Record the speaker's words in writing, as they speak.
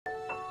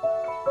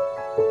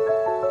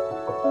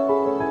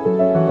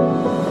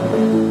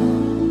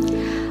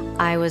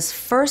I was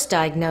first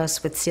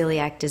diagnosed with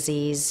celiac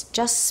disease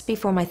just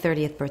before my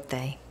 30th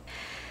birthday.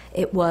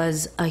 It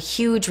was a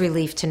huge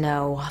relief to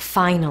know,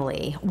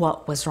 finally,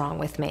 what was wrong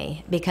with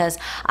me, because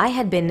I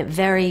had been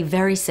very,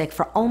 very sick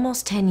for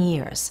almost 10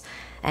 years,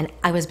 and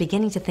I was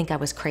beginning to think I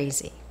was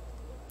crazy,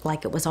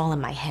 like it was all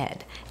in my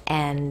head.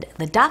 And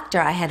the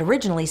doctor I had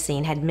originally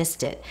seen had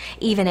missed it,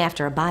 even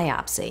after a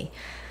biopsy.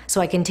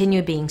 So I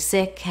continued being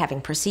sick, having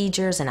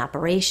procedures and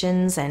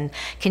operations, and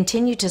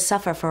continued to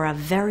suffer for a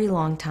very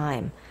long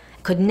time.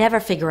 I could never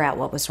figure out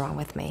what was wrong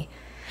with me,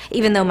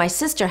 even though my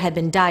sister had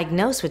been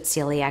diagnosed with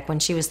celiac when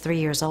she was 3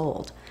 years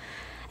old.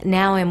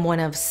 Now I'm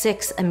one of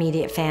 6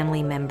 immediate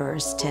family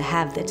members to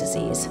have the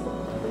disease.